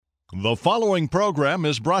The following program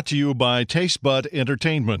is brought to you by Taste Bud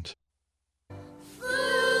Entertainment.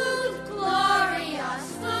 Food,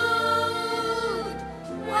 glorious food,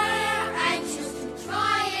 we're anxious to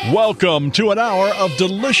try it. Welcome to an hour of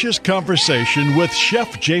delicious conversation with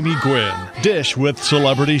Chef Jamie Gwynn. Dish with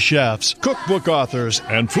celebrity chefs, cookbook authors,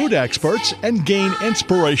 and food experts, and gain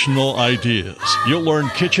inspirational ideas. You'll learn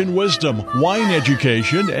kitchen wisdom, wine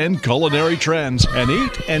education, and culinary trends, and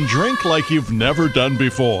eat and drink like you've never done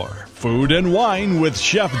before. Food and Wine with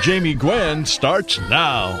Chef Jamie Gwynn starts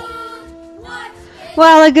now.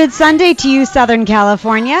 Well, a good Sunday to you, Southern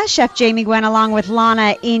California. Chef Jamie Gwynn along with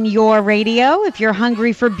Lana in your radio. If you're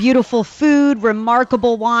hungry for beautiful food,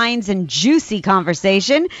 remarkable wines, and juicy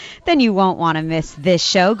conversation, then you won't want to miss this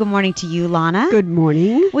show. Good morning to you, Lana. Good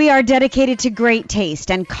morning. We are dedicated to great taste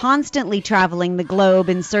and constantly traveling the globe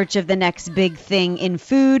in search of the next big thing in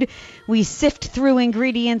food. We sift through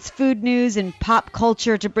ingredients, food news, and pop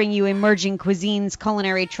culture to bring you emerging cuisines,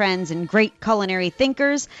 culinary trends, and great culinary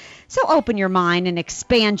thinkers. So open your mind and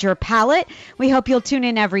expand your palate. We hope you'll tune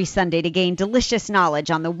in every Sunday to gain delicious knowledge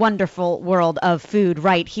on the wonderful world of food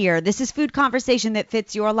right here. This is Food Conversation that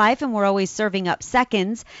fits your life, and we're always serving up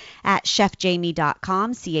seconds at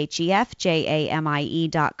chefjamie.com,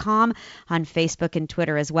 chefjamie.com, on Facebook and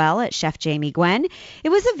Twitter as well at Chef Jamie Gwynn. It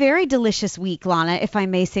was a very delicious week, Lana, if I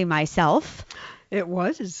may say myself. It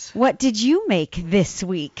was. What did you make this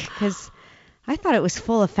week? Because I thought it was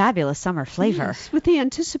full of fabulous summer flavor. Yes, with the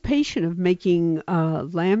anticipation of making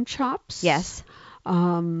lamb chops. Yes.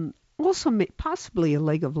 Also, possibly a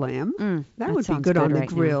leg of lamb. That would be sounds good on the right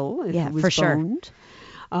now. grill if Yeah, it was for sure. boned.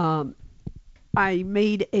 I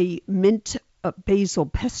made a mint basil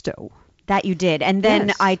pesto. That you did. And then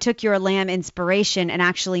Yes. I took your lamb inspiration and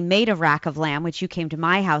actually made a rack of lamb, which you came to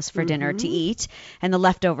my house for dinner to eat. And the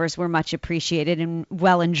leftovers were much appreciated and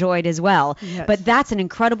well enjoyed as well. Yes. But that's an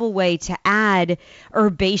incredible way to add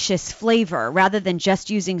herbaceous flavor rather than just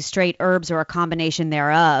using straight herbs or a combination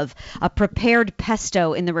thereof. A prepared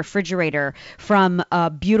pesto in the refrigerator from a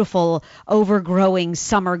beautiful overgrowing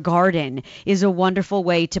summer garden is a wonderful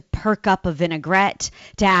way to perk up a vinaigrette,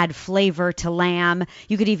 to add flavor to lamb.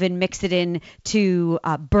 You could even mix it in to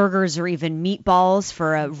burgers or even meatballs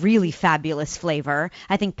for a really fabulous flavor.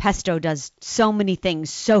 I think pesto does so many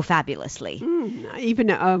things so fabulously.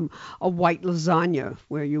 Even a white lasagna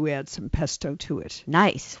where you add some pesto to it.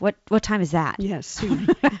 Nice. What time is that? Yes.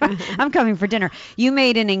 I'm coming for dinner. You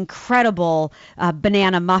made an incredible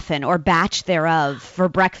banana muffin or batch thereof for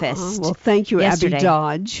breakfast. Well, thank you, yesterday. Abby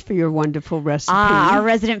Dodge, for your wonderful recipe. Our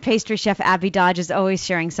resident pastry chef, Abby Dodge, is always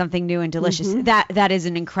sharing something new and delicious. That is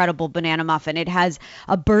an incredible banana muffin. It has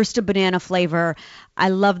a burst of banana flavor. I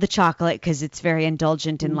love the chocolate because it's very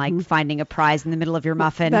indulgent in like finding a prize in the middle of your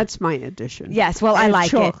muffin. That's my addition. Yes, well, I Add like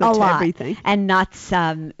it chocolate a to lot. everything. And nuts,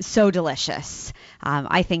 so delicious.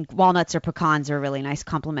 I think walnuts or pecans are a really nice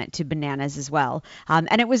complement to bananas as well.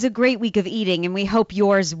 And it was a great week of eating, and we hope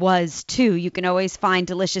yours was too. You can always find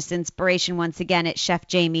delicious inspiration once again at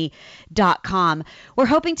chefjamie.com. We're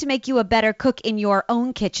hoping to make you a better cook in your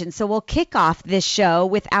own kitchen, so we'll kick off this show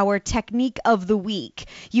with our technique of the week.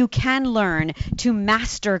 You can learn to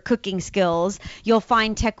master cooking skills. You'll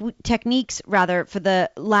find techniques for the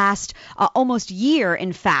last almost year,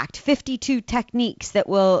 in fact, 52 techniques that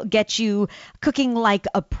will get you cooking like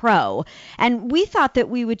a pro. And we thought that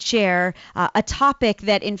we would share a topic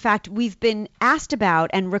that, in fact, we've been asked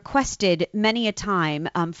about and requested many a time.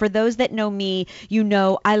 For those that know me, you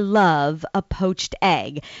know I love a poached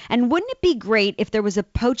egg. And wouldn't it be great if there was a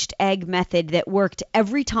poached egg method that worked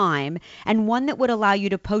every time and one that would allow you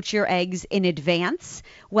to poach your eggs in advance?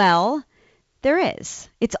 Well, there is.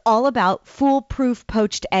 It's all about foolproof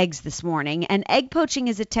poached eggs this morning, and egg poaching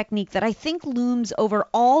is a technique that I think looms over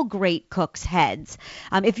all great cooks' heads.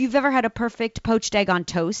 If you've ever had a perfect poached egg on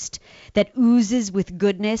toast that oozes with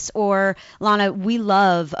goodness, or Lana, we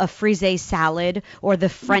love a frisee salad or the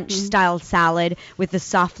French-style salad with the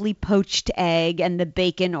softly poached egg and the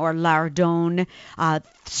bacon or lardon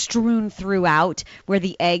strewn throughout, where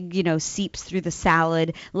the egg, seeps through the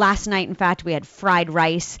salad. Last night, in fact, we had fried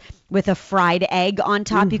rice with a fried egg on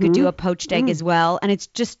top. You could do a poached egg as well, and it's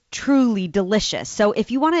just truly delicious. So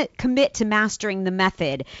if you want to commit to mastering the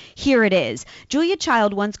method, here it is. Julia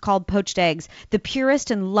Child once called poached eggs the purest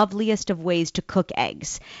and loveliest of ways to cook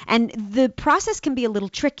eggs. And the process can be a little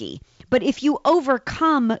tricky, but if you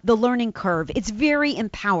overcome the learning curve, it's very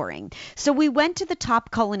empowering. So we went to the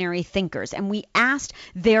top culinary thinkers and we asked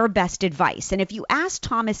their best advice. And if you ask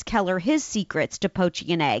Thomas Keller his secrets to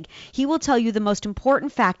poaching an egg, he will tell you the most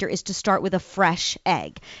important factor is is to start with a fresh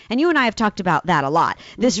egg. And you and I have talked about that a lot.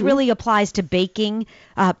 This really applies to baking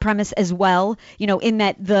premise as well, in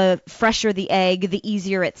that the fresher the egg, the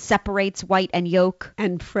easier it separates white and yolk.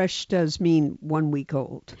 And fresh does mean 1 week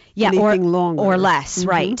old. Yeah, Anything longer. or less,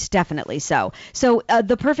 right? Definitely so. So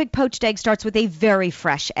the perfect poached egg starts with a very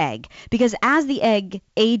fresh egg, because as the egg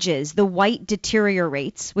ages, the white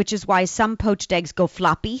deteriorates, which is why some poached eggs go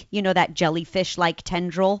floppy, that jellyfish-like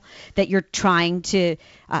tendril that you're trying to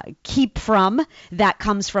keep from, that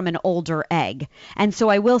comes from an older egg. And so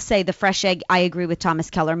I will say the fresh egg, I agree with Thomas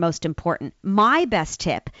Keller, most important. My best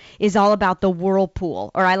tip is all about the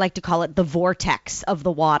whirlpool, or I like to call it the vortex of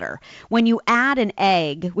the water. When you add an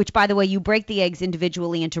egg, which by the way, you break the eggs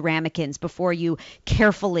individually into ramekins before you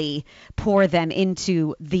carefully pour them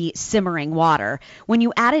into the simmering water. When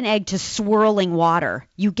you add an egg to swirling water,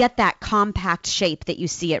 you get that compact shape that you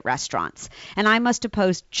see at restaurants. And I must have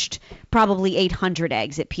poached probably 800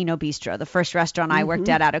 eggs at Pinot Bistro, the first restaurant I worked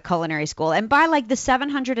at out of culinary school. And by like the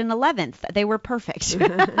 711th, they were perfect.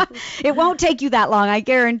 It won't take you that long, I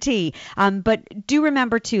guarantee. But do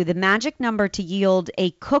remember, too, the magic number to yield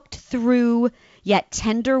a cooked through yet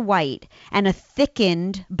tender white and a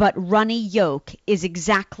thickened but runny yolk is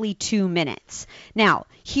exactly 2 minutes. Now,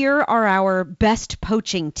 here are our best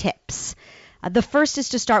poaching tips. The first is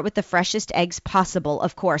to start with the freshest eggs possible,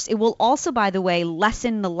 of course. It will also, by the way,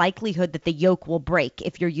 lessen the likelihood that the yolk will break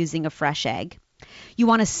if you're using a fresh egg. You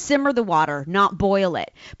want to simmer the water, not boil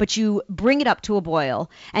it, but you bring it up to a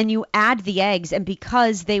boil and you add the eggs, and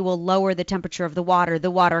because they will lower the temperature of the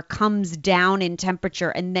water comes down in temperature,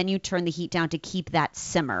 and then you turn the heat down to keep that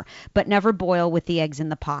simmer, but never boil with the eggs in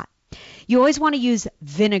the pot. You always want to use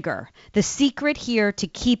vinegar. The secret here to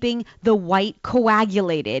keeping the white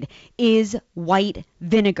coagulated is white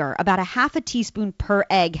vinegar. About a half a teaspoon per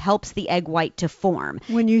egg helps the egg white to form.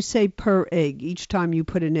 When you say per egg, each time you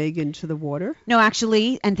put an egg into the water? No,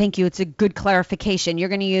 actually, and thank you, it's a good clarification. You're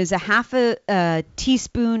going to use a half a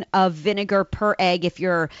teaspoon of vinegar per egg. If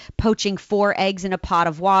you're poaching 4 eggs in a pot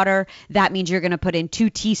of water, that means you're going to put in 2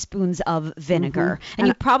 teaspoons of vinegar. And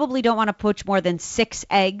you probably don't want to poach more than 6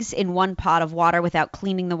 eggs in 1 pot of water without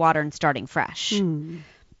cleaning the water and starting fresh.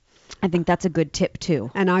 I think that's a good tip too.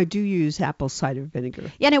 And I do use apple cider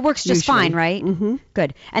vinegar. Yeah, and it works just fine, right?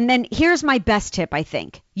 Good. And then here's my best tip, I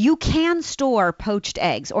think. You can store poached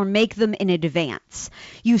eggs or make them in advance.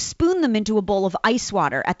 You spoon them into a bowl of ice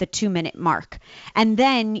water at the 2-minute mark. And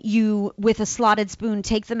then you, with a slotted spoon,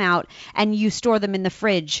 take them out and you store them in the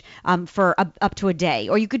fridge for up to a day.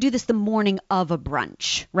 Or you could do this the morning of a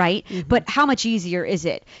brunch, right? But how much easier is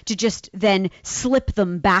it to just then slip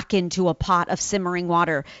them back into a pot of simmering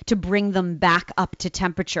water to bring them back up to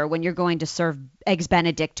temperature when you're going to serve Eggs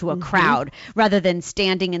Benedict to a crowd, rather than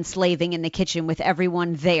standing and slaving in the kitchen with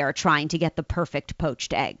everyone there trying to get the perfect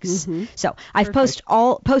poached eggs. So I've posted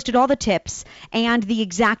all the tips and the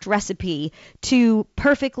exact recipe to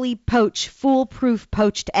perfectly poach foolproof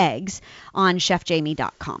poached eggs on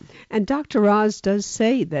chefjamie.com. And Dr. Oz does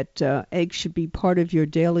say that eggs should be part of your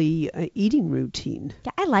daily eating routine.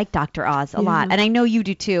 Yeah, I like Dr. Oz a lot, and I know you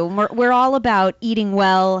do too. We're all about eating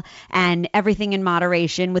well and everything in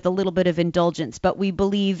moderation with a little bit of indulgence, but we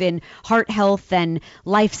believe in heart health and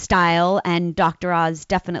lifestyle, and Dr. Oz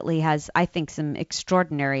definitely has, I think, some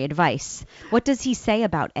extraordinary advice. What does he say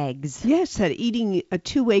about eggs? Yes, that eating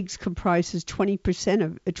 2 eggs comprises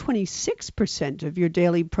 26% of your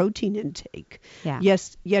daily protein intake. Yeah.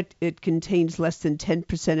 Yes, yet it contains less than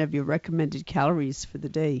 10% of your recommended calories for the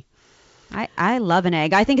day. I love an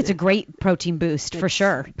egg. I think it's a great protein boost for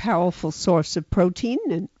sure. Powerful source of protein,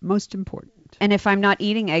 and most important. And if I'm not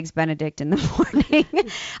eating Eggs Benedict in the morning,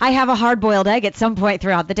 I have a hard-boiled egg at some point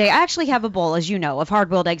throughout the day. I actually have a bowl, as you know, of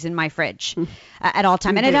hard-boiled eggs in my fridge at all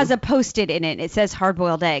time. And it has a Post-it in it. It says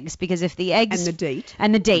hard-boiled eggs, because if the eggs... And the date.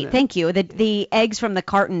 And the date, thank you. The eggs from the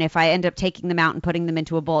carton, if I end up taking them out and putting them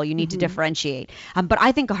into a bowl, you need to differentiate. But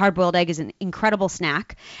I think a hard-boiled egg is an incredible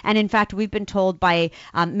snack. And in fact, we've been told by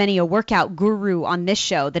many a workout guru on this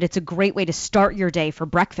show that it's a great way to start your day for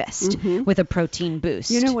breakfast with a protein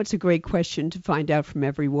boost. You know what's a great question to find out from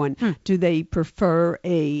everyone? Do they prefer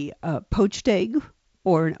a poached egg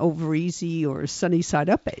or an over easy or a sunny side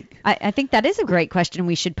up egg? I think that is a great question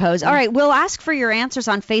we should pose. All right, we'll ask for your answers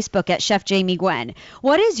on Facebook at Chef Jamie Gwen.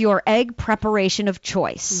 What is your egg preparation of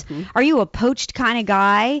choice? Are you a poached kind of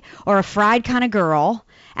guy or a fried kind of girl?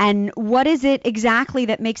 And what is it exactly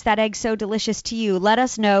that makes that egg so delicious to you? Let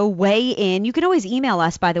us know. Weigh in. You can always email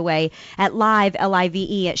us, by the way, at live,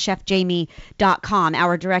 L-I-V-E, at chefjamie.com,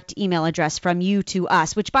 our direct email address from you to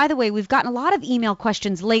us, which, by the way, we've gotten a lot of email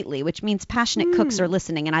questions lately, which means passionate cooks are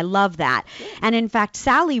listening, and I love that. And in fact,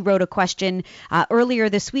 Sally wrote a question earlier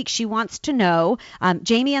this week. She wants to know,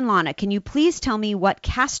 Jamie and Lana, can you please tell me what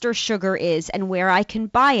castor sugar is and where I can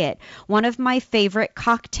buy it? One of my favorite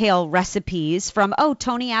cocktail recipes from,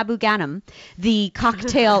 Tony Abu Ghanem, the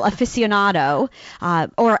cocktail aficionado,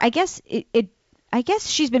 or I guess I guess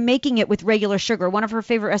she's been making it with regular sugar. One of her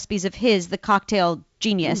favorite recipes of his, the cocktail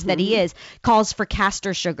genius that he is, calls for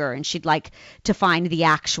castor sugar, and she'd like to find the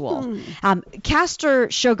actual. Castor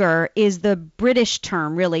sugar is the British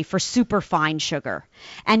term, really, for superfine sugar.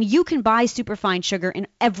 And you can buy superfine sugar in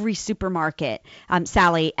every supermarket,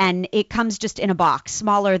 Sally, and it comes just in a box,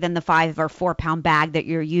 smaller than the 5 or 4 pound bag that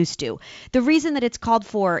you're used to. The reason that it's called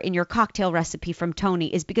for in your cocktail recipe from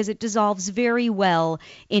Tony is because it dissolves very well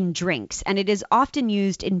in drinks, and it is often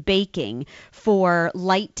used in baking for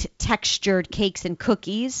light textured cakes and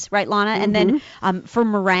cookies, right, Lana? And then for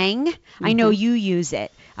meringue, I know you use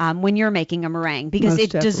it when you're making a meringue because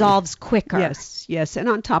it dissolves quicker. Yes. And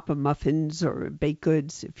on top of muffins or baked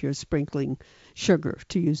goods, if you're sprinkling sugar,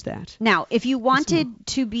 to use that. Now, if you wanted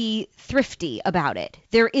to be thrifty about it,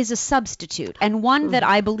 there is a substitute, and one that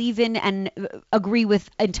I believe in and agree with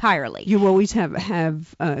entirely. You always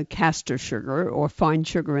have castor sugar or fine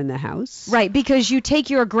sugar in the house. Right, because you take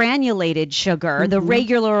your granulated sugar, the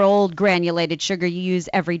regular old granulated sugar you use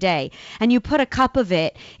every day, and you put a cup of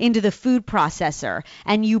it into the food processor,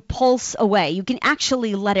 and you pulse away. You can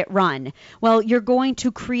actually let it run. Well, you're going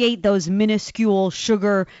to create those minuscule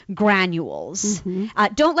sugar granules.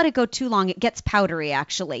 Don't let it go too long. It gets powdery,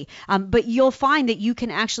 actually. But you'll find that you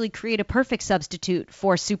can actually create a perfect substitute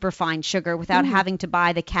for superfine sugar without having to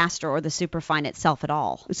buy the castor or the superfine itself at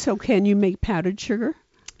all. So can you make powdered sugar?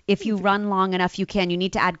 If you run long enough, you can. You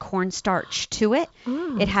need to add cornstarch to it.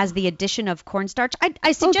 It has the addition of cornstarch.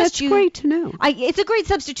 I suggest that's great to know. It's a great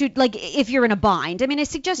substitute, like if you're in a bind. I mean, I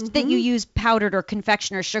suggest that you use powdered or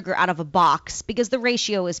confectioner sugar out of a box because the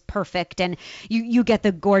ratio is perfect and you get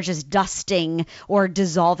the gorgeous dusting or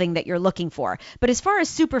dissolving that you're looking for. But as far as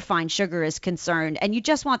superfine sugar is concerned, and you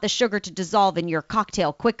just want the sugar to dissolve in your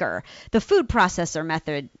cocktail quicker, the food processor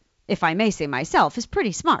method, if I may say myself, is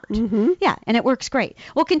pretty smart. Yeah, and it works great.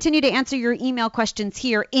 We'll continue to answer your email questions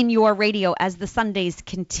here in your radio as the Sundays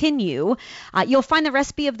continue. You'll find the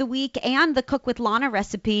recipe of the week and the Cook with Lana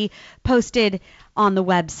recipe posted on the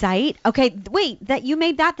website. Okay, wait, that you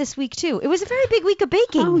made that this week too. It was a very big week of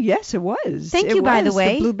baking. Oh, yes, it was. Thank you, by the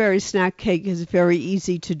way. The blueberry snack cake is very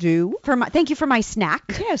easy to do. Thank you for my snack.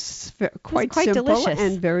 Yes, quite simple delicious.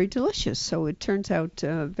 And very delicious. So it turns out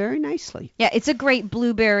very nicely. Yeah, it's a great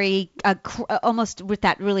blueberry, almost with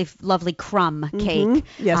that really lovely crumb cake.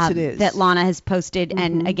 Yes, it is. That Lana has posted,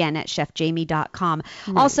 and again at chefjamie.com.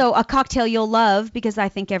 Also, a cocktail you'll love, because I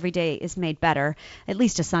think every day is made better, at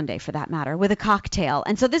least a Sunday for that matter, with a cocktail.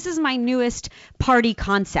 And so this is my newest party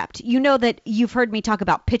concept. You know that you've heard me talk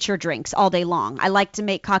about pitcher drinks all day long. I like to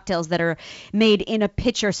make cocktails that are made in a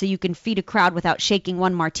pitcher so you can feed a crowd without shaking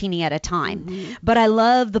one martini at a time. But I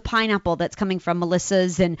love the pineapple that's coming from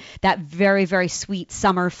Melissa's and that very, very sweet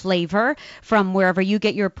summer flavor from wherever you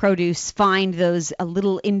get your produce. Find those a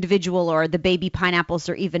little individual or the baby pineapples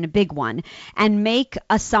or even a big one and make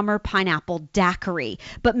a summer pineapple daiquiri.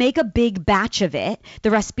 But make a big batch of it. The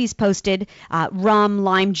recipe's posted. Rum,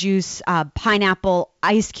 lime juice, pineapple,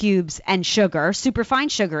 ice cubes, and sugar, superfine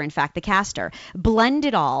sugar, in fact, the castor. Blend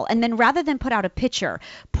it all, and then rather than put out a pitcher,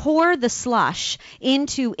 pour the slush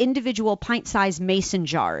into individual pint-sized mason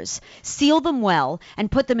jars. Seal them well and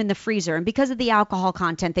put them in the freezer. And because of the alcohol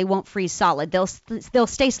content, they won't freeze solid. They'll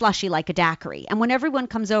stay slushy like a daiquiri. And when everyone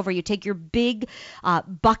comes over, you take your big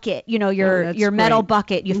bucket, your metal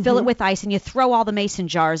bucket, you fill it with ice, and you throw all the mason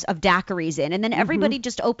jars of daiquiris in. And then everybody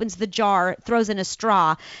just opens the jar, throws in a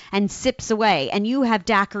straw, and sips away. And you have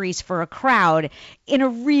daiquiris for a crowd in a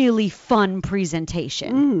really fun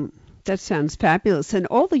presentation. That sounds fabulous. And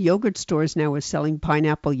all the yogurt stores now are selling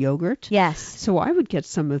pineapple yogurt. Yes. So I would get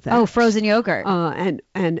some of that. Oh, frozen yogurt. And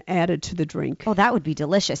add it to the drink. Oh, that would be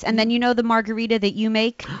delicious. And then the margarita that you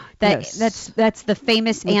make? That's the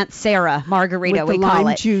famous Aunt Sarah margarita, we call it. With the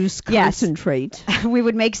lime juice concentrate. Yes. We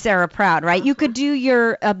would make Sarah proud, right? You could do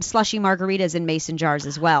your slushy margaritas in mason jars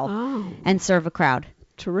as well and serve a crowd.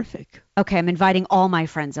 Terrific. Okay, I'm inviting all my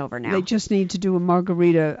friends over now. They just need to do a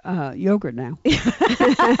margarita yogurt now.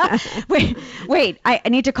 Wait, I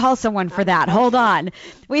need to call someone for that. Hold on.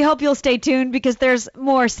 We hope you'll stay tuned because there's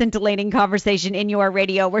more scintillating conversation in your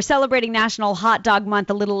radio. We're celebrating National Hot Dog Month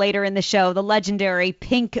a little later in the show. The legendary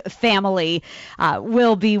Pink family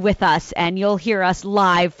will be with us, and you'll hear us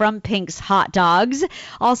live from Pink's Hot Dogs.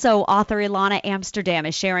 Also, author Ilana Amsterdam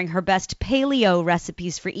is sharing her best paleo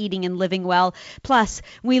recipes for eating and living well. Plus,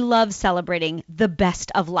 we love celebrating the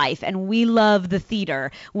best of life, and we love the theater.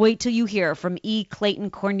 Wait till you hear from E. Clayton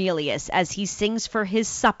Cornelius as he sings for his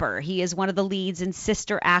supper. He is one of the leads in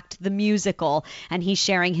Sister Act, the musical, and he's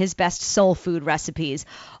sharing his best soul food recipes.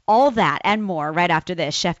 All that and more right after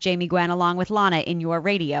this. Chef Jamie Gwen along with Lana in your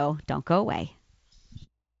radio. Don't go away.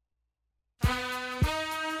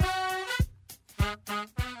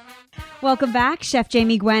 Welcome back. Chef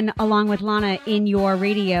Jamie Gwen along with Lana in your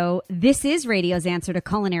radio. This is radio's answer to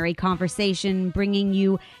culinary conversation, bringing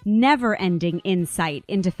you never-ending insight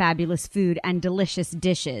into fabulous food and delicious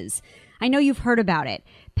dishes. I know you've heard about it.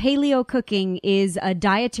 Paleo cooking is a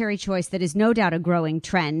dietary choice that is no doubt a growing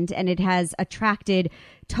trend, and it has attracted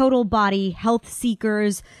total body health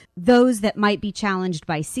seekers, those that might be challenged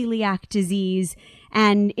by celiac disease.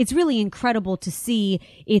 And it's really incredible to see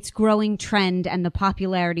its growing trend and the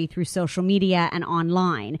popularity through social media and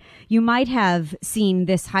online. You might have seen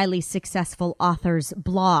this highly successful author's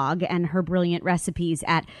blog and her brilliant recipes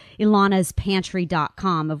at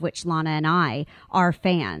ilanaspantry.com, of which Lana and I are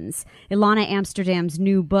fans. Ilana Amsterdam's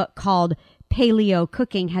new book called Paleo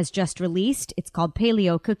Cooking has just released. It's called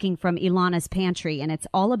Paleo Cooking from Ilana's Pantry, and it's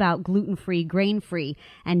all about gluten-free, grain-free,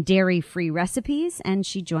 and dairy-free recipes, and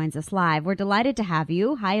she joins us live. We're delighted to have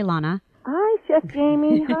you. Hi, Ilana. Hi, Chef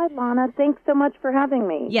Jamie. Hi, Lana. Thanks so much for having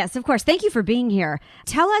me. Yes, of course. Thank you for being here.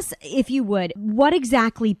 Tell us, if you would, what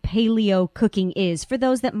exactly paleo cooking is for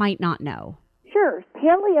those that might not know. Sure.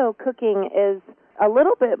 Paleo cooking is a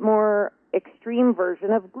little bit more extreme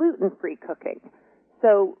version of gluten-free cooking.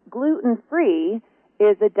 So gluten-free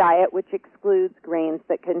is a diet which excludes grains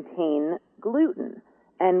that contain gluten.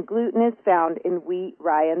 And gluten is found in wheat,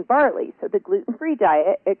 rye, and barley. So the gluten-free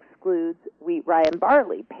diet excludes wheat, rye, and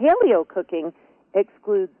barley. Paleo cooking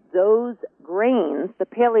excludes those grains. The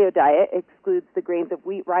paleo diet excludes the grains of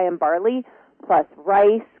wheat, rye, and barley, plus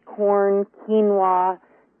rice, corn, quinoa,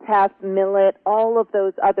 teff, millet, all of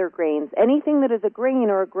those other grains. Anything that is a grain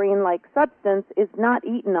or a grain-like substance is not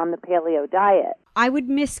eaten on the paleo diet. I would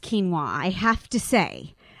miss quinoa, I have to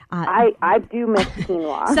say. I do miss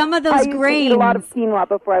quinoa. Some of those I used grains. to eat a lot of quinoa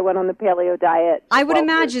before I went on the paleo diet. I would 12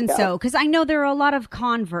 years imagine ago. so, because I know there are a lot of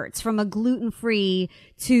converts from a gluten-free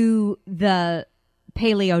to the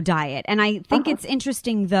paleo diet. And I think it's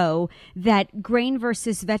interesting, though, that grain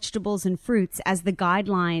versus vegetables and fruits, as the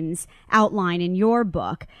guidelines outline in your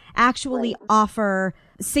book, actually offer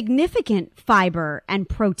significant fiber and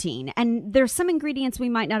protein. And there's some ingredients we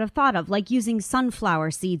might not have thought of, like using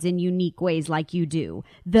sunflower seeds in unique ways like you do.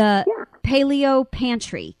 The Paleo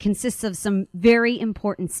Pantry consists of some very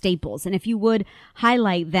important staples. And if you would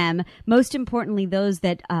highlight them, most importantly, those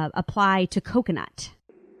that apply to coconut.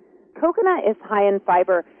 Coconut is high in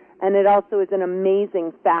fiber, and it also is an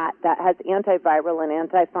amazing fat that has antiviral and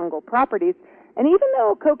antifungal properties. And even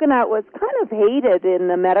though coconut was kind of hated in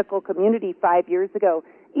the medical community 5 years ago,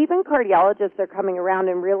 even cardiologists are coming around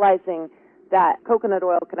and realizing that coconut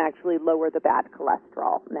oil can actually lower the bad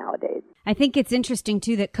cholesterol nowadays. I think it's interesting,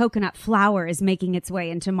 too, that coconut flour is making its way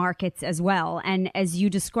into markets as well. And as you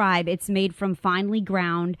describe, it's made from finely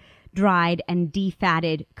ground, dried, and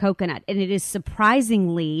defatted coconut. And it is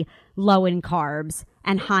surprisingly low in carbs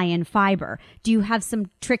and high in fiber. Do you have some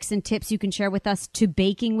tricks and tips you can share with us to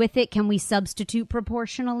baking with it? Can we substitute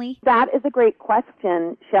proportionally? That is a great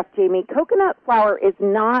question, Chef Jamie. Coconut flour is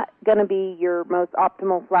not going to be your most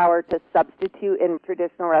optimal flour to substitute in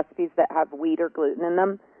traditional recipes that have wheat or gluten in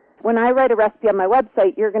them. When I write a recipe on my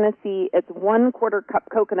website, you're going to see it's 1/4 cup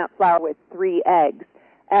coconut flour with 3 eggs.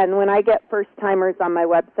 And when I get first-timers on my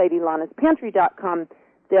website, ilanaspantry.com,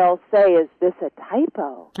 they'll say, is this a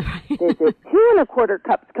typo? Is it 2¼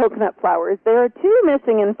 cups coconut flour? Is there a 2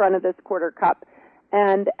 missing in front of this 1/4 cup?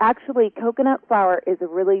 And actually, coconut flour is a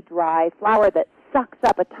really dry flour that sucks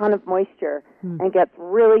up a ton of moisture and gets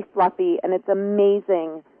really fluffy, and it's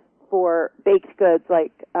amazing for baked goods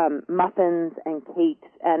like muffins and cakes,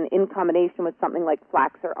 and in combination with something like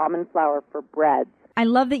flax or almond flour for breads. I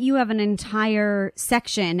love that you have an entire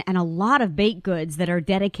section and a lot of baked goods that are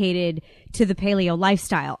dedicated to the paleo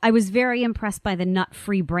lifestyle. I was very impressed by the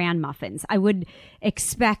nut-free bran muffins. I would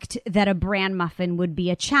expect that a bran muffin would be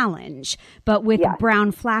a challenge, but with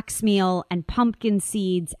brown flax meal and pumpkin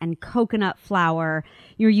seeds and coconut flour,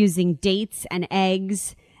 you're using dates and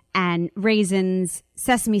eggs and raisins,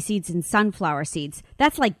 sesame seeds, and sunflower seeds.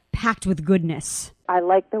 That's like packed with goodness. I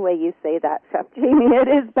like the way you say that, Chef Jamie. It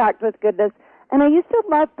is packed with goodness. And I used to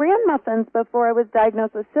love bran muffins before I was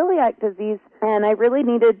diagnosed with celiac disease, and I really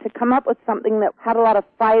needed to come up with something that had a lot of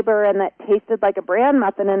fiber and that tasted like a bran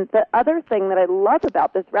muffin. And the other thing that I love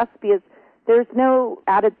about this recipe is there's no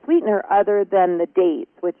added sweetener other than the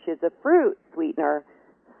dates, which is a fruit sweetener.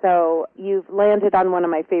 So you've landed on one of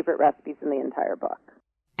my favorite recipes in the entire book.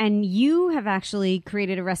 And you have actually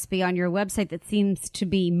created a recipe on your website that seems to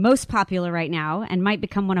be most popular right now and might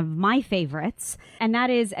become one of my favorites. And that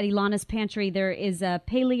is at Ilana's Pantry, there is a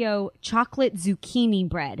paleo chocolate zucchini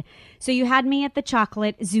bread. So you had me at the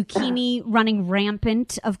chocolate, zucchini running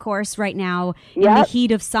rampant, of course, right now in the heat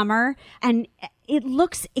of summer. And it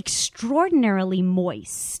looks extraordinarily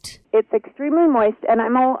moist. It's extremely moist, and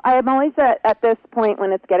I'm always at this point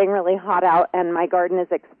when it's getting really hot out and my garden is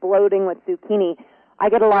exploding with zucchini. I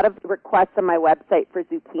get a lot of requests on my website for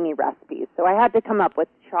zucchini recipes, so I had to come up with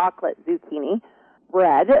chocolate zucchini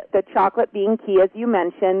bread, the chocolate being key, as you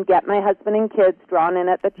mentioned, get my husband and kids drawn in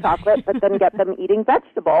at the chocolate, but then get them eating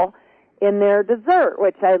vegetable in their dessert,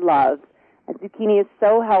 which I love. And zucchini is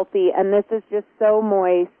so healthy, and this is just so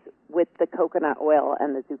moist with the coconut oil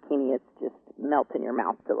and the zucchini. It's just melt in your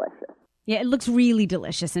mouth, delicious. Yeah, it looks really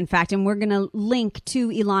delicious, in fact, and we're going to link to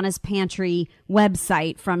Ilana's Pantry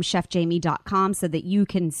website from chefjamie.com so that you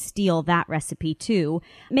can steal that recipe too.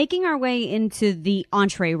 Making our way into the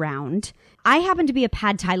entree round, I happen to be a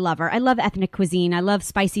pad thai lover. I love ethnic cuisine. I love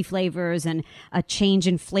spicy flavors and a change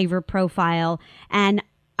in flavor profile, and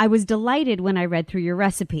I was delighted when I read through your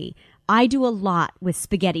recipe. I do a lot with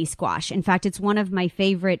spaghetti squash. In fact, it's one of my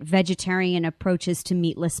favorite vegetarian approaches to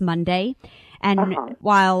Meatless Monday. And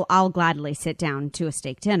while I'll gladly sit down to a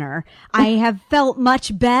steak dinner, I have felt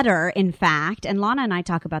much better, in fact, and Lana and I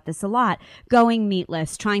talk about this a lot, going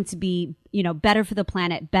meatless, trying to be, better for the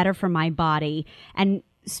planet, better for my body. And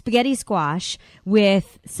spaghetti squash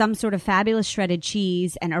with some sort of fabulous shredded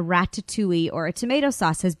cheese and a ratatouille or a tomato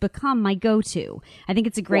sauce has become my go-to. I think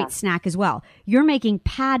it's a great snack as well. You're making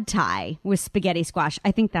pad thai with spaghetti squash.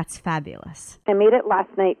 I think that's fabulous. I made it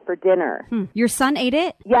last night for dinner. Your son ate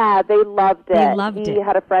it? Yeah, they loved it. They loved it. He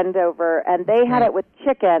had a friend over, and they had it with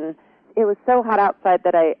chicken. It was so hot outside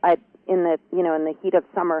that I in the heat of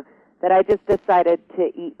summer, that I just decided to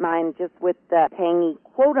eat mine just with the tangy,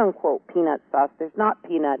 quote-unquote, peanut sauce. There's not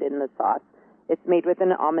peanut in the sauce. It's made with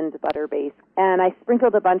an almond butter base. And I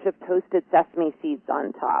sprinkled a bunch of toasted sesame seeds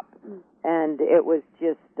on top. And it was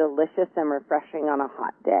just delicious and refreshing on a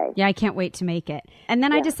hot day. Yeah, I can't wait to make it. And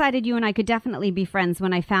then I decided you and I could definitely be friends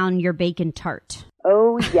when I found your bacon tart.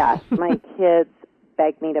 Oh, yes. My kids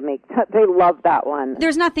begged me to make that. They love that one.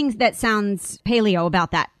 There's nothing that sounds paleo about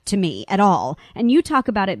that to me at all. And you talk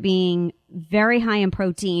about it being very high in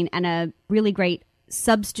protein and a really great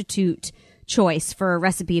substitute choice for a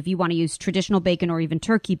recipe if you want to use traditional bacon or even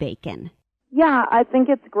turkey bacon. Yeah, I think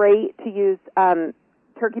it's great to use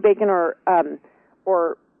turkey bacon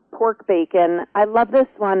or pork bacon. I love this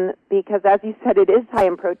one because, as you said, it is high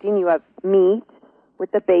in protein. You have meat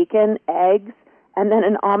with the bacon, eggs, and then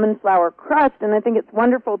an almond flour crust. And I think it's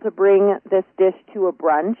wonderful to bring this dish to a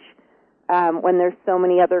brunch when there's so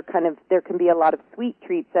many other there can be a lot of sweet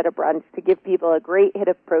treats at a brunch to give people a great hit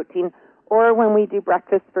of protein. Or when we do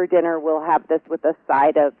breakfast for dinner, we'll have this with a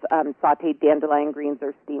side of sauteed dandelion greens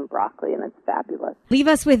or steamed broccoli, and it's fabulous. Leave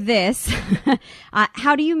us with this.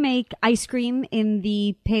 How do you make ice cream in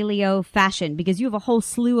the paleo fashion? Because you have a whole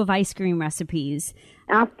slew of ice cream recipes.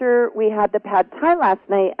 After we had the pad thai last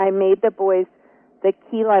night, I made the boys the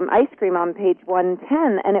key lime ice cream on page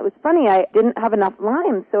 110, and it was funny, I didn't have enough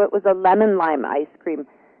lime, so it was a lemon lime ice cream.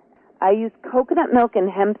 I used coconut milk and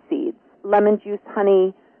hemp seeds, lemon juice,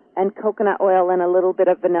 honey, and coconut oil, and a little bit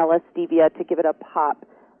of vanilla stevia to give it a pop.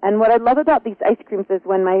 And what I love about these ice creams is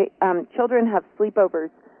when my children have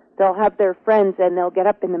sleepovers, they'll have their friends, and they'll get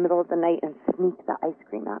up in the middle of the night and sneak the ice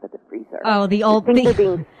cream out of the freezer. Oh, the old thing. They're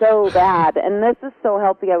being so bad, and this is so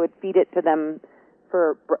healthy, I would feed it to them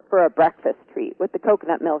for a breakfast treat with the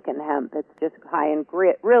coconut milk and hemp. It's just high in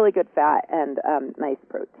grit, really good fat, and nice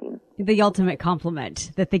protein. The ultimate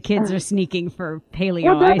compliment that the kids are sneaking for paleo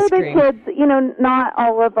Well, ice cream. the kids, not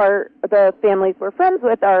all of the families we're friends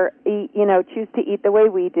with choose to eat the way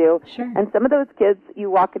we do. Sure. And some of those kids, you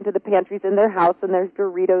walk into the pantries in their house and there's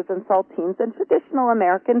Doritos and saltines and traditional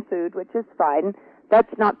American food, which is fine.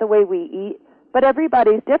 That's not the way we eat. But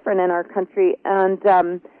everybody's different in our country, and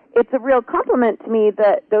it's a real compliment to me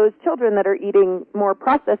that those children that are eating more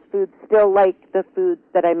processed foods still like the foods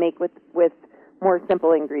that I make with more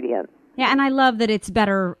simple ingredients. Yeah, and I love that it's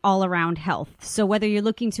better all-around health. So whether you're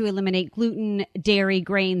looking to eliminate gluten, dairy,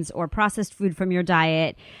 grains, or processed food from your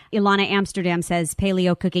diet, Ilana Amsterdam says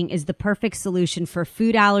paleo cooking is the perfect solution for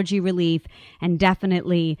food allergy relief and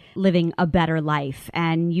definitely living a better life.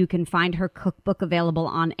 And you can find her cookbook available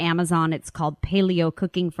on Amazon. It's called Paleo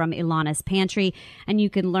Cooking from Ilana's Pantry, and you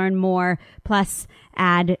can learn more, plus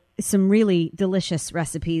add some really delicious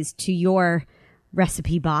recipes to your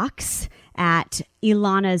recipe box at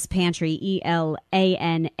Ilana's Pantry,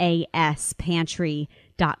 ELANAS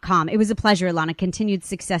Pantry.com. It was a pleasure, Ilana. Continued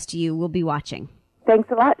success to you. We'll be watching. Thanks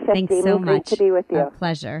a lot, Chef Thanks Jamie. so Great much. to be with you. A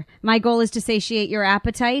pleasure. My goal is to satiate your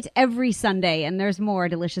appetite every Sunday, and there's more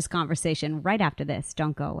delicious conversation right after this.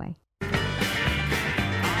 Don't go away.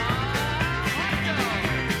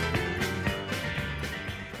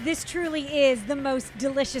 This truly is the most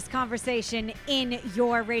delicious conversation in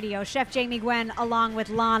your radio. Chef Jamie Gwen along with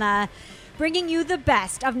Lana, bringing you the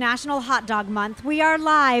best of National Hot Dog Month. We are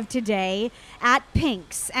live today at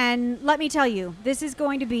Pink's, and let me tell you, this is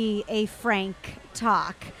going to be a frank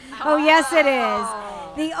talk. Oh, yes, it is.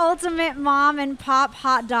 The ultimate mom and pop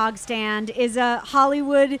hot dog stand is a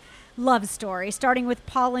Hollywood love story, starting with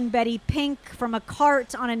Paul and Betty Pink from a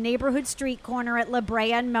cart on a neighborhood street corner at La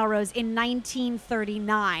Brea and Melrose in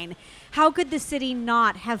 1939. How could the city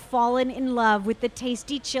not have fallen in love with the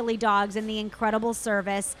tasty chili dogs and the incredible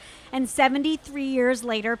service? And 73 years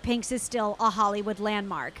later, Pink's is still a Hollywood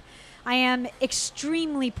landmark. I am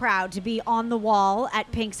extremely proud to be on the wall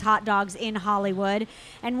at Pink's Hot Dogs in Hollywood,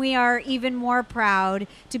 and we are even more proud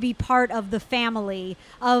to be part of the family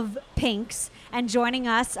of Pink's. And joining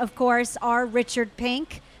us, of course, are Richard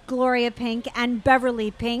Pink, Gloria Pink, and Beverly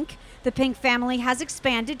Pink. The Pink family has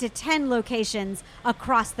expanded to 10 locations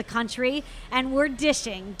across the country, and we're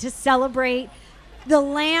dishing to celebrate the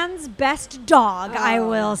land's best dog, I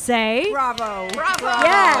will say. Bravo. Bravo!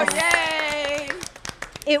 Yes. Yay!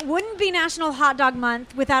 It wouldn't be National Hot Dog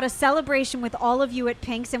Month without a celebration with all of you at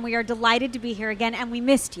Pink's, and we are delighted to be here again, and we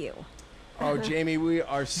missed you. Oh, Jamie, we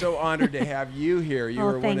are so honored to have you here. You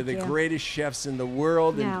are one thank of the you. greatest chefs in the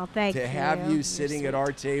world, No, and thank to have you. you sitting at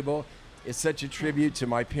our table is such a tribute to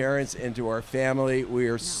my parents and to our family. We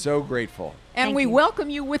are so grateful. And Thank we you. welcome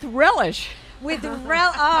you with relish. With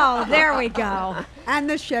oh, there we go. And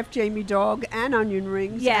the Chef Jamie dog and onion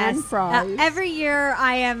rings Yes. and fries. Every year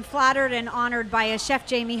I am flattered and honored by a Chef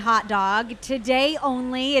Jamie hot dog. Today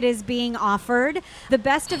only it is being offered. The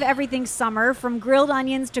best of everything summer, from grilled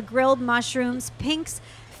onions to grilled mushrooms, Pink's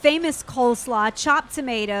famous coleslaw, chopped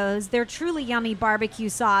tomatoes, their truly yummy barbecue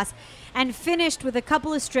sauce, and finished with a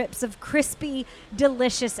couple of strips of crispy,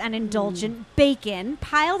 delicious, and indulgent bacon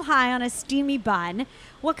piled high on a steamy bun.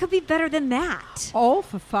 What could be better than that? All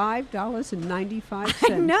for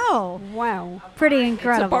 $5.95. I know. Wow. Pretty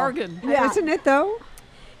incredible. It's a bargain. Yeah. Isn't it, though?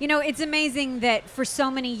 You know, it's amazing that for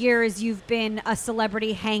so many years you've been a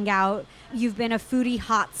celebrity hangout, you've been a foodie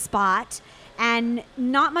hot spot, and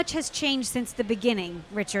not much has changed since the beginning,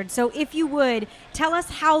 Richard. So if you would, tell us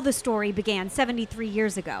how the story began 73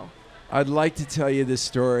 years ago. I'd like to tell you this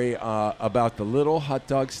story about the little hot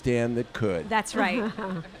dog stand that could. That's right.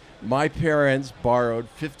 My parents borrowed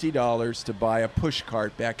 $50 to buy a push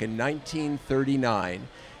cart back in 1939,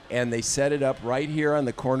 and they set it up right here on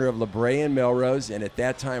the corner of La Brea and Melrose, and at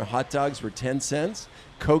that time hot dogs were 10 cents,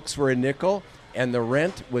 Cokes were a nickel, and the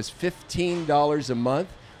rent was $15 a month,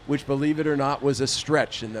 which, believe it or not, was a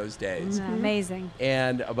stretch in those days. Amazing.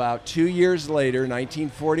 And about 2 years later,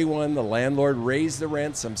 1941, the landlord raised the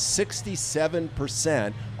rent some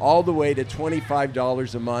 67%, all the way to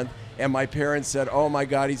 $25 a month. And my parents said, oh my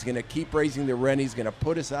God, he's going to keep raising the rent. He's going to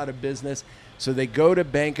put us out of business. So they go to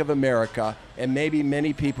Bank of America, and maybe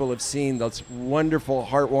many people have seen this wonderful,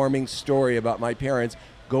 heartwarming story about my parents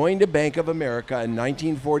going to Bank of America in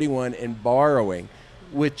 1941 and borrowing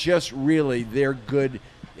with just really their good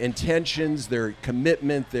intentions, their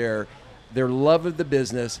commitment, their love of the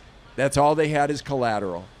business. That's all they had as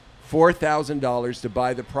collateral. $4,000 to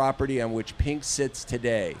buy the property on which Pink sits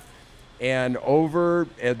today. And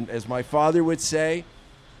as my father would say,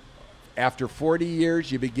 after 40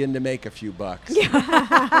 years, you begin to make a few bucks.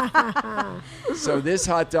 So this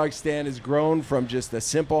hot dog stand has grown from just a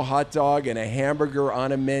simple hot dog and a hamburger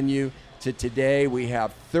on a menu to today we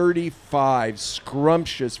have 35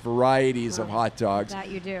 scrumptious varieties of hot dogs. That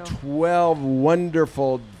you do. 12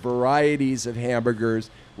 wonderful varieties of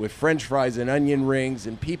hamburgers with French fries and onion rings,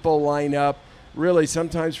 and people line up really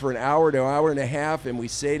sometimes for an hour to an hour and a half, and we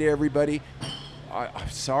say to everybody, I'm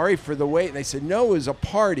sorry for the wait. And they said, no, it was a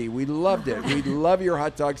party. We loved it. We love your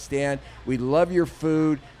hot dog stand. We love your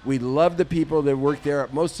food. We love the people that work there.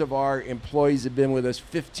 Most of our employees have been with us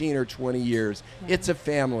 15 or 20 years. Yeah. It's a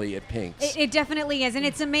family at Pink's. It definitely is. And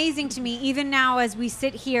it's amazing to me, even now as we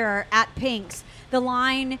sit here at Pink's, the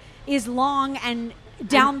line is long and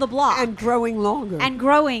down the block. And growing longer. And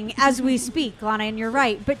growing as we speak, Lana, and you're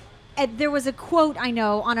right. But there was a quote, I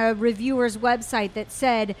know, on a reviewer's website that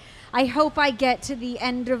said, I hope I get to the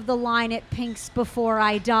end of the line at Pink's before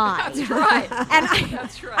I die. That's right. And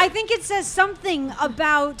That's right. I think it says something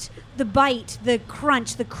about the bite, the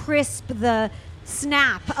crunch, the crisp, the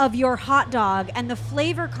snap of your hot dog and the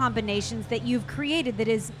flavor combinations that you've created that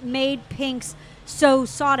has made Pink's so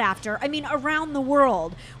sought after. I mean, around the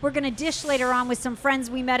world. We're going to dish later on with some friends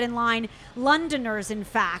we met in line, Londoners, in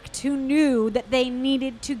fact, who knew that they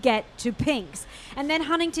needed to get to Pink's. And then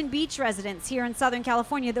Huntington Beach residents here in Southern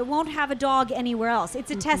California that won't have a dog anywhere else.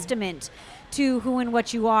 It's a testament to who and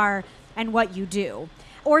what you are and what you do.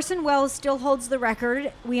 Orson Welles still holds the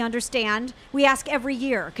record, we understand. We ask every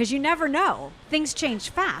year, because you never know. Things change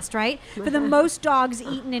fast, right? For the most dogs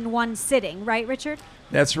eaten in one sitting, right, Richard?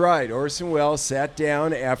 That's right. Orson Welles sat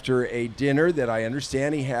down after a dinner that I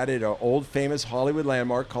understand he had at an old famous Hollywood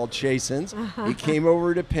landmark called Chasen's. He came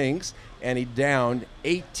over to Pink's, and he downed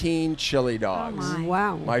 18 chili dogs. Oh my.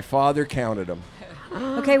 Wow. My father counted them.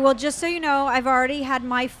 Okay, well, just so you know, I've already had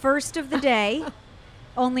my first of the day.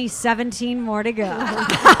 Only 17 more to go.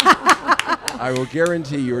 I will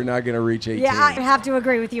guarantee you're not going to reach 18. Yeah, I have to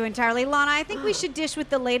agree with you entirely. Lana, I think we should dish with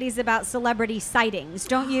the ladies about celebrity sightings,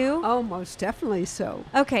 don't you? Oh, most definitely so.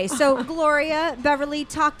 Okay, so Gloria, Beverly,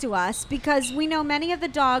 talk to us, because we know many of the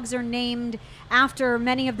dogs are named after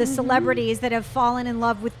many of the celebrities that have fallen in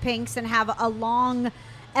love with Pink's and have a long,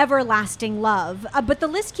 everlasting love. But the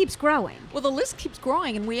list keeps growing. Well, the list keeps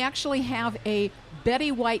growing, and we actually have a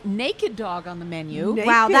Betty White naked dog on the menu. Naked.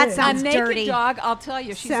 Wow, that A sounds naked dirty. dog, I'll tell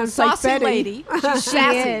you, she's Sounds a like saucy Betty. lady. She's She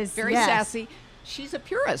sassy, is, very yes. sassy. She's a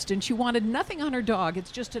purist, and she wanted nothing on her dog.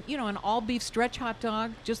 It's just an all beef stretch hot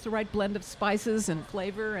dog, just the right blend of spices and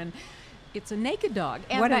flavor, and it's a naked dog.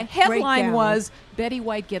 And What the a great headline gal. was Betty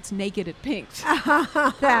White gets naked at Pink's.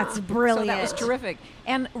 That's brilliant. So that was terrific.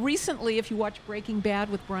 And recently, if you watch Breaking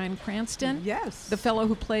Bad with Bryan Cranston, Yes. the fellow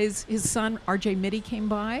who plays his son, R.J. Mitty, came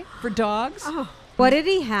by for dogs. Oh, What did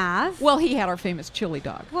he have? Well, he had our famous chili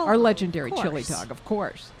dog, Well, our legendary of chili course. dog, of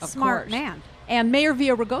course. Smart man. And Mayor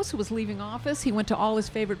Villaraigosa was leaving office. He went to all his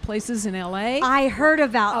favorite places in L.A. I heard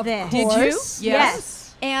about Of this. Did you? course.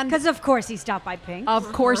 Yes. And Because of course he stopped by Pink.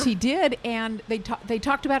 of course he did. And they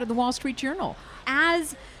talked about it in the Wall Street Journal.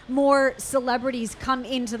 As more celebrities come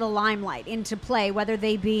into the limelight, into play, whether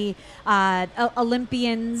they be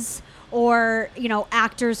Olympians or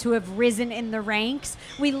actors who have risen in the ranks,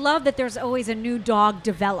 we love that there's always a new dog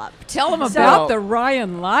developed. Tell him So- about the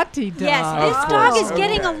Ryan Lochte dog. Yes, this Of dog course. is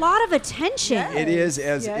getting Okay. a lot of attention. It is,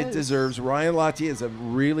 as it Yes. deserves. Ryan Lochte is a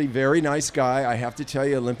really very nice guy. I have to tell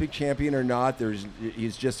you, Olympic champion or not,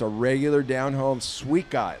 he's just a regular down-home sweet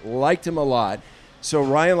guy. Liked him a lot. So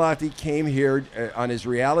Ryan Lochte came here on his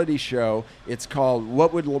reality show. It's called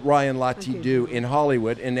What Would Ryan Lochte Do in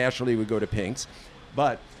Hollywood? And naturally, we go to Pink's.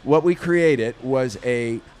 But what we created was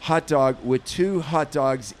a hot dog with 2 hot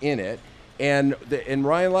dogs in it. And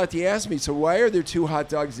Ryan Lochte asked me, so why are there 2 hot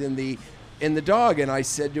dogs in the dog? And I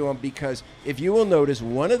said to him, because if you will notice,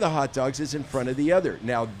 one of the hot dogs is in front of the other.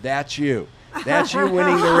 Now, that's you. That's you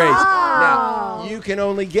winning the race. Now, you can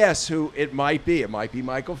only guess who it might be. It might be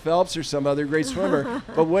Michael Phelps or some other great swimmer.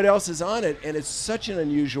 But what else is on it? And it's such an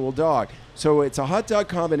unusual dog. So it's a hot dog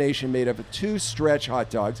combination made up of 2 stretch hot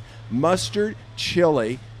dogs, mustard,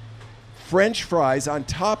 chili, French fries on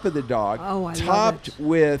top of the dog, Oh, I love topped it.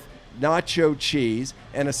 with nacho cheese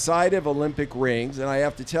and a side of Olympic rings. And I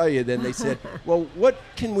have to tell you, then they said, well, what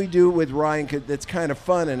can we do with Ryan that's kind of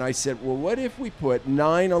fun? And I said, well, what if we put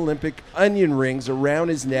 9 Olympic onion rings around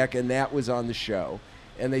his neck, and that was on the show?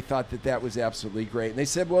 And they thought that was absolutely great. And they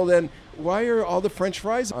said, well, then why are all the French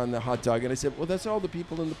fries on the hot dog? And I said, well, that's all the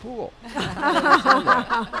people in the pool.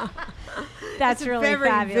 That's really very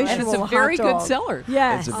fabulous. And it's visual a very hot good dog. seller.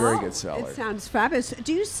 Yes. It's a very good seller. It sounds fabulous.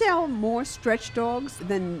 Do you sell more stretch dogs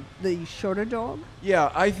than the shorter dog?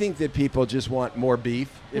 Yeah, I think that people just want more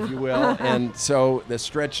beef. if you will. And so the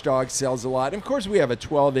stretch dog sells a lot. And of course, we have a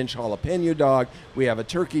 12-inch jalapeno dog. We have a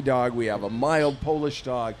turkey dog. We have a mild Polish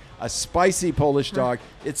dog, a spicy Polish dog.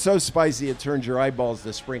 It's so spicy it turns your eyeballs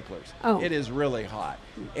to sprinklers. Oh. It is really hot.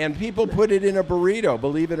 And people put it in a burrito,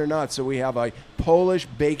 believe it or not. So we have a Polish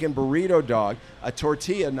bacon burrito dog, a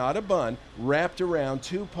tortilla, not a bun, wrapped around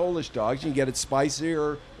 2 Polish dogs. You can get it spicy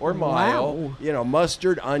or mild. Wow. You know,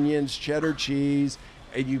 mustard, onions, cheddar cheese.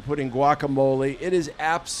 And you put in guacamole. It is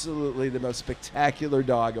absolutely the most spectacular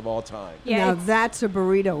dog of all time. Yeah, Now it's- that's a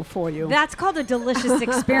burrito for you. That's called a delicious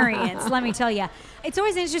experience, let me tell you. It's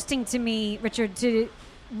always interesting to me, Richard, to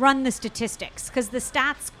run the statistics because the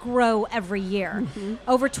stats grow every year.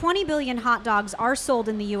 Over 20 billion hot dogs are sold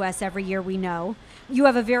in the U.S. every year, we know. You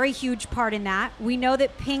have a very huge part in that. We know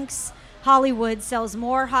that Pink's Hollywood sells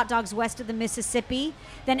more hot dogs west of the Mississippi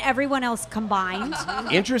than everyone else combined.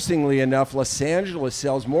 Interestingly enough, Los Angeles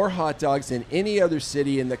sells more hot dogs than any other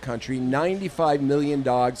city in the country. 95 million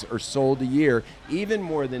dogs are sold a year, even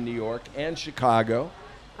more than New York and Chicago.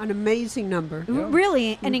 An amazing number.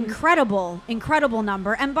 Really an incredible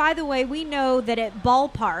number. And by the way, we know that at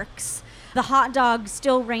ballparks, the hot dog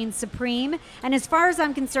still reigns supreme. And as far as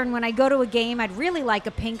I'm concerned, when I go to a game, I'd really like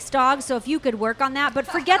a Pink's dog. So if you could work on that. But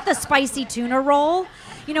forget the spicy tuna roll.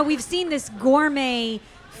 You know, we've seen this gourmet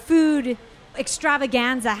food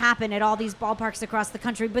extravaganza happen at all these ballparks across the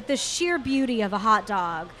country. But the sheer beauty of a hot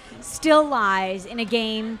dog still lies in a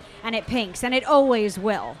game and at Pink's. And it always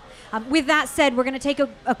will. With that said, we're going to take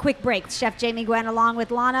a quick break. Chef Jamie Gwen along with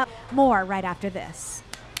Lana. More right after this.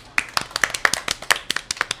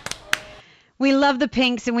 We love the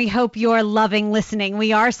Pinks and we hope you're loving listening.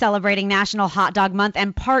 We are celebrating National Hot Dog Month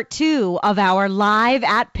and part 2 of our live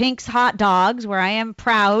at Pink's Hot Dogs, where I am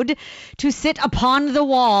proud to sit upon the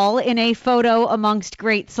wall in a photo amongst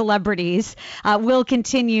great celebrities, will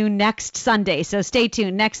continue next Sunday. So stay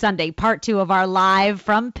tuned. Next Sunday, part 2 of our live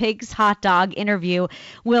from Pink's Hot Dog interview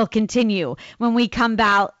will continue. When we come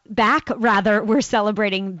back, we're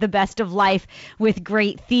celebrating the best of life with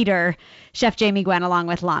great theater. Chef Jamie Gwen along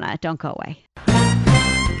with Lana. Don't go away.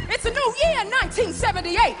 It's a new year,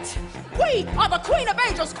 1978. We are the Queen of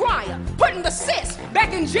Angels Choir, putting the sis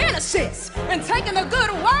back in Genesis and taking the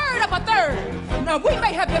good word of a third. Now, we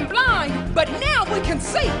may have been blind, but now we can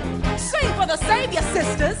see. Sing for the Savior,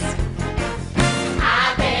 sisters.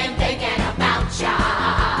 I've been thinking about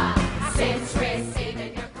ya since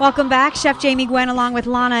receiving your Welcome back. Chef Jamie Gwen along with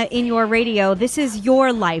Lana in your radio. This is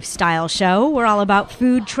your lifestyle show. We're all about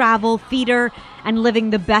food, travel, theater, and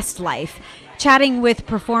living the best life. Chatting with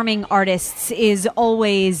performing artists is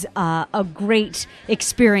always a great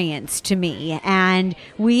experience to me. And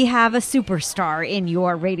we have a superstar in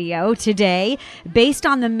your radio today. Based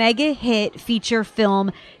on the mega hit feature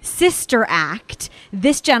film Sister Act,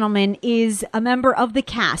 this gentleman is a member of the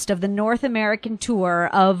cast of the North American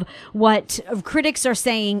tour of what critics are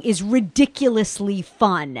saying is ridiculously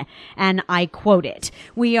fun. And I quote it.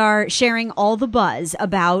 We are sharing all the buzz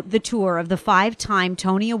about the tour of the 5-time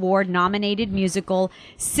Tony Award nominated musical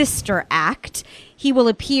Sister Act. He will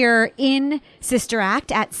appear in Sister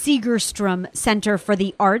Act at Segerstrom Center for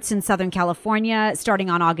the Arts in Southern California starting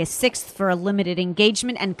on August 6th for a limited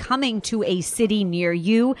engagement and coming to a city near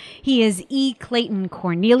you. He is E. Clayton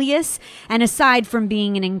Cornelius, and aside from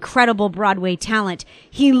being an incredible Broadway talent,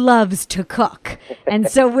 he loves to cook. And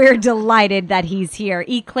so we're delighted that he's here.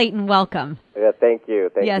 E. Clayton, welcome. Yeah, thank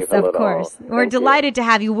you. Thank you. Yes, Hello of to all. course. We're Thank you. delighted to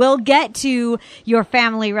have you. We'll get to your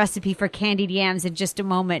family recipe for candied yams in just a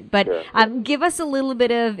moment, but Sure. give us a little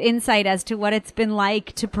bit of insight as to what it's been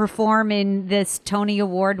like to perform in this Tony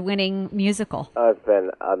Award-winning musical. It's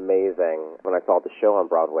been amazing. When I saw the show on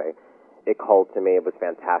Broadway, it called to me. It was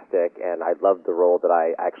fantastic, and I loved the role that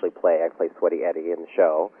I actually play. I play Sweaty Eddie in the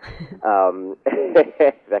show.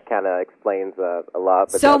 That kind of explains a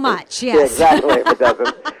lot. But So doesn't. much, Yeah, yes. exactly. If it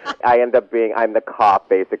doesn't, I end up being, I'm the cop,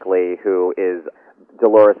 basically, who is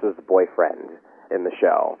Dolores' boyfriend in the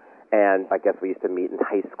show. And I guess we used to meet in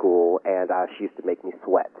high school, and she used to make me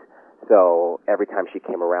sweat. So every time she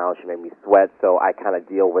came around, she made me sweat. So I kind of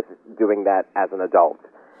deal with doing that as an adult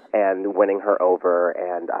and winning her over.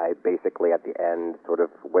 And I basically, at the end, sort of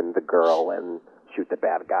win the girl and shoot the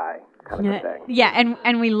bad guy kind of a thing. Yeah,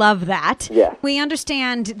 and we love that. Yes. We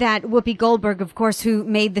understand that Whoopi Goldberg, of course, who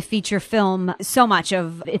made the feature film so much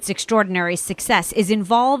of its extraordinary success, is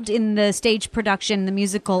involved in the stage production, the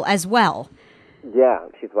musical as well. Yeah,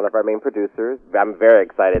 she's one of our main producers. I'm very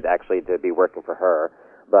excited, actually, to be working for her.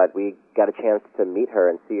 But we got a chance to meet her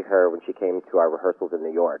and see her when she came to our rehearsals in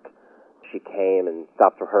New York. She came and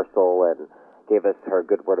stopped rehearsal and gave us her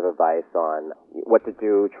good word of advice on what to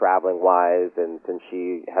do traveling-wise, and since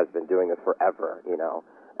she has been doing this forever, you know.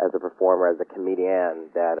 as a performer, as a comedian,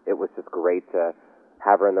 that it was just great to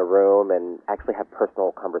have her in the room and actually have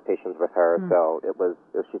personal conversations with her. So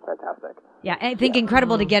she's fantastic. Yeah, I think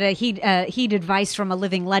incredible to get a heed advice from a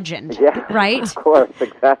living legend. Yeah, right? Of course,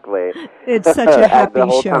 exactly. It's such a happy the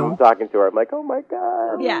whole show. time I'm talking to her, I'm like, oh my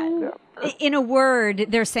God. Yeah. In a word,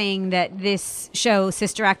 they're saying that this show,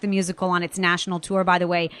 Sister Act the Musical, on its national tour, by the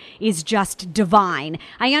way, is just divine.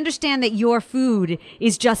 I understand that your food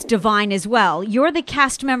is just divine as well. You're the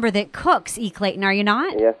cast member that cooks, E. Clayton, are you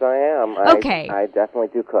not? Yes, I am. Okay. I definitely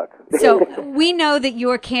do cook. So we know that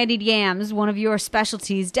your candied yams, one of your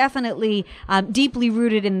specialties, definitely deeply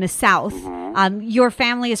rooted in the South. Your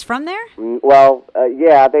family is from there? Well,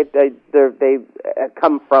 yeah, they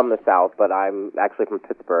come from the South, but I'm actually from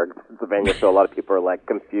Pittsburgh, Pennsylvania, so a lot of people are like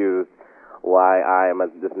confused why I am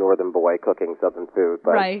this northern boy cooking Southern food.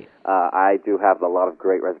 But Right. I do have a lot of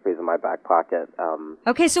great recipes in my back pocket.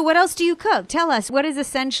 Okay, so what else do you cook? Tell us, what is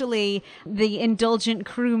essentially the indulgent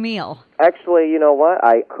crew meal? Actually, you know what?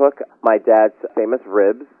 I cook my dad's famous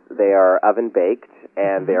ribs. They are oven baked,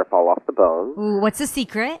 and they are fall off the bone. Ooh, what's the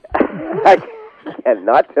secret? I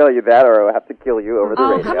cannot tell you that, or I'll have to kill you over the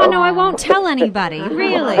radio. Come on, no, I won't tell anybody.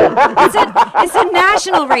 Really, it's a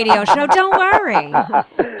national radio show. Don't worry. I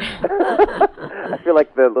feel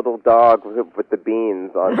like the little dog with the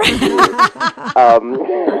beans on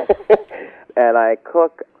TV. And I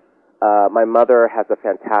cook. My mother has a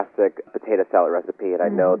fantastic potato salad recipe, and I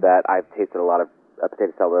know that I've tasted a lot of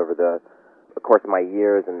potato salad over the course of my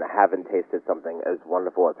years, and haven't tasted something as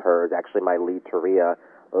wonderful as hers. Actually, my lead, Taria,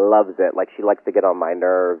 loves it. Like, she likes to get on my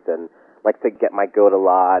nerves and likes to get my goat a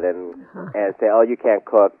lot and say, oh, you can't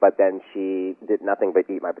cook, but then she did nothing but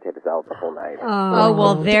eat my potato salad the whole night. Oh,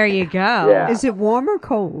 well, there you go. Yeah. Is it warm or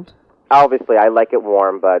cold? Obviously, I like it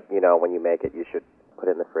warm, but, you know, when you make it, you should put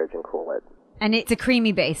it in the fridge and cool it. And it's a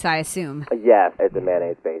creamy base, I assume. Yes, it's a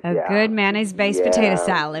mayonnaise base, A good mayonnaise-based potato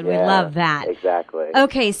salad. We love that. Exactly.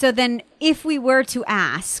 Okay, so then if we were to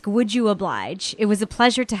ask, would you oblige? It was a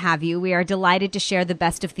pleasure to have you. We are delighted to share the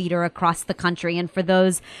best of theater across the country. And for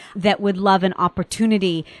those that would love an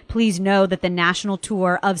opportunity, please know that the national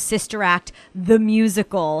tour of Sister Act, the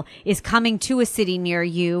musical, is coming to a city near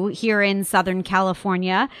you here in Southern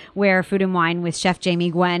California, where Food and Wine with Chef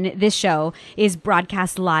Jamie Gwen, this show, is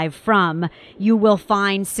broadcast live from. You will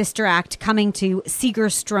find Sister Act coming to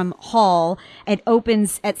Segerstrom Hall. It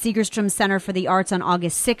opens at Segerstrom Center for the Arts on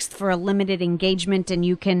August 6th for a limited engagement, and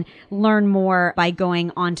you can learn more by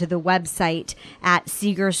going onto the website at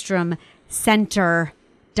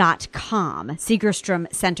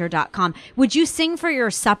segerstromcenter.com. Would you sing for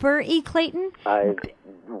your supper, E. Clayton? I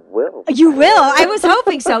will. You will. I was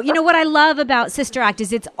hoping so. You know what I love about Sister Act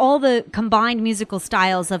is it's all the combined musical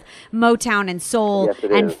styles of Motown and soul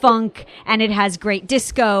and funk, and it has great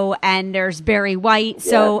disco, and there's Barry White.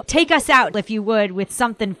 So take us out, if you would, with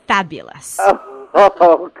something fabulous.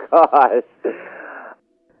 Oh gosh.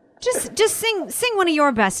 Just sing one of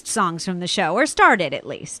your best songs from the show, or start it at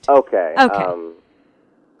least. Okay. Okay.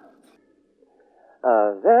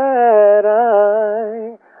 That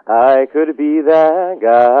I could be that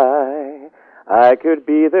guy. I could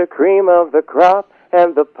be the cream of the crop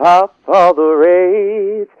and the pop, all the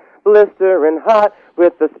rage, blistering hot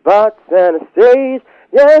with the spots and a stage.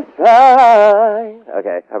 Yes, I.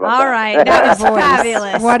 Okay, how about that? All right, that was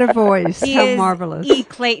fabulous. What a voice. He How is marvelous. E.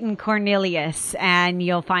 Clayton Cornelius, and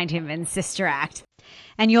you'll find him in Sister Act.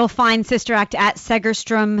 And you'll find Sister Act at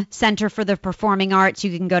Segerstrom Center for the Performing Arts.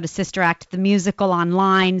 You can go to Sister Act the Musical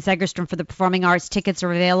online. Segerstrom for the Performing Arts tickets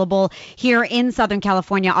are available here in Southern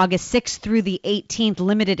California, August 6th through the 18th.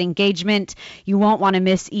 Limited engagement. You won't want to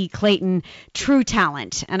miss E. Clayton. True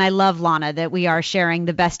talent. And I love, Lana, that we are sharing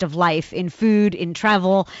the best of life in food, in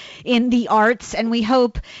travel, in the arts. And we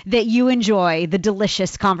hope that you enjoy the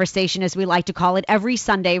delicious conversation, as we like to call it, every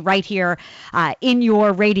Sunday right here in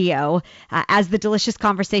your radio as the delicious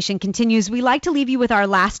conversation continues. We like to leave you with our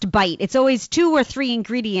last bite. It's always 2 or 3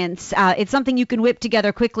 ingredients. It's something you can whip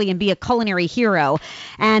together quickly and be a culinary hero.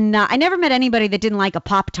 And I never met anybody that didn't like a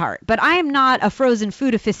Pop-Tart, but I am not a frozen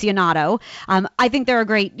food aficionado. I think there are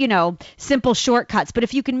great, simple shortcuts, but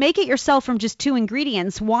if you can make it yourself from just 2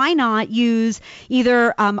 ingredients, why not use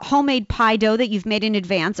either homemade pie dough that you've made in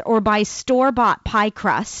advance, or buy store-bought pie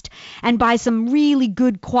crust and buy some really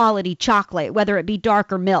good quality chocolate, whether it be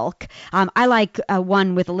dark or milk. I like one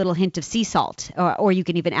fun with a little hint of sea salt, or you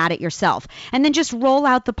can even add it yourself. And then just roll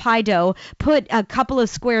out the pie dough, put a couple of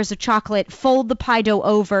squares of chocolate, fold the pie dough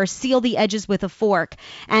over, seal the edges with a fork,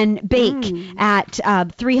 and bake at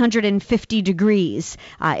 350 degrees.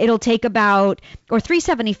 It'll take about, or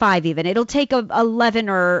 375 even, it'll take 11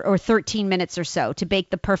 or 13 minutes or so to bake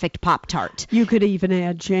the perfect Pop-Tart. You could even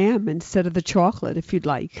add jam instead of the chocolate if you'd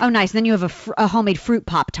like. Oh, nice. Then you have a homemade fruit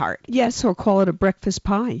Pop-Tart. Yes, or call it a breakfast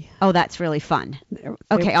pie. Oh, that's really fun.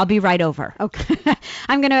 Okay, I'll be right over. Okay.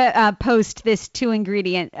 I'm going to post this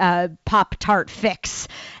 2-ingredient Pop-Tart fix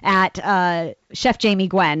at Chef Jamie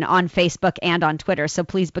Gwen on Facebook and on Twitter, so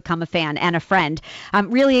please become a fan and a friend. I'm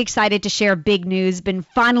really excited to share big news. Been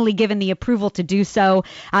finally given the approval to do so.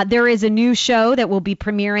 There is a new show that will be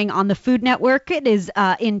premiering on the Food Network. It is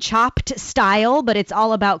in Chopped style, but it's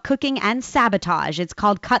all about cooking and sabotage. It's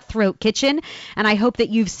called Cutthroat Kitchen, and I hope that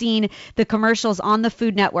you've seen the commercials on the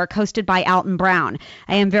Food Network hosted by Alton Brown.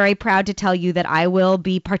 I am very proud to tell you that I will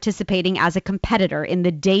be participating as a competitor in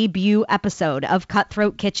the debut episode of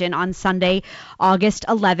Cutthroat Kitchen on Sunday, August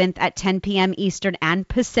 11th at 10 p.m. Eastern and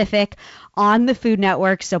Pacific on the Food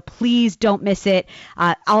Network, so please don't miss it.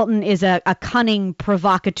 Alton is a cunning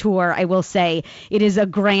provocateur, I will say. It is a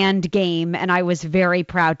grand game, and I was very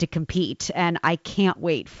proud to compete, and I can't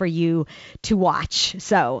wait for you to watch.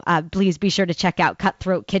 So please be sure to check out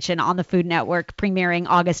Cutthroat Kitchen on the Food Network, premiering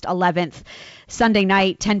August 11th, Sunday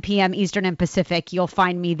night, 10 p.m. Eastern and Pacific. You'll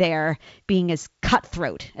find me there being as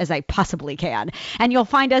cutthroat as I possibly can. And you'll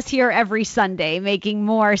find us here every Sunday making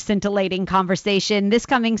more scintillating conversation. This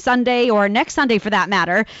coming Sunday, or next Sunday for that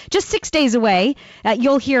matter, just 6 days away,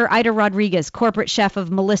 you'll hear Ida Rodriguez, corporate chef of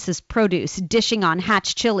Melissa's Produce, dishing on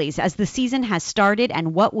Hatch chilies as the season has started.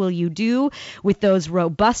 And what will you do with those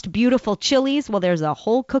robust, beautiful chilies? Well, there's a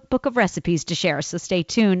whole cookbook of recipes to share, so stay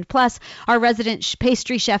tuned. Plus, our resident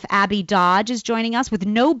pastry chef Abby Dodge is joining us with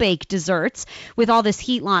no-bake desserts. With all this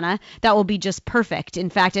heat, Lana, that will be just perfect. In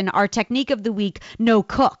fact, in our technique of the week, no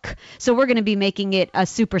cook. So we're going to be making it a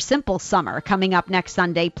super simple summer coming up next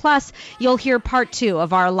Sunday. Plus, you'll hear part 2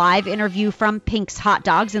 of our live interview from Pink's Hot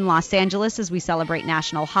Dogs in Los Angeles as we celebrate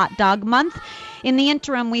National Hot Dog Month. In the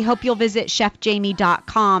interim, we hope you'll visit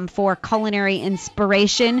chefjamie.com for culinary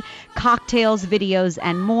inspiration, cocktails, videos,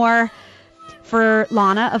 and more. For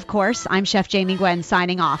Lana, of course, I'm Chef Jamie Gwen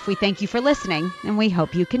signing off. We thank you for listening, and we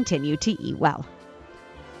hope you continue to eat well.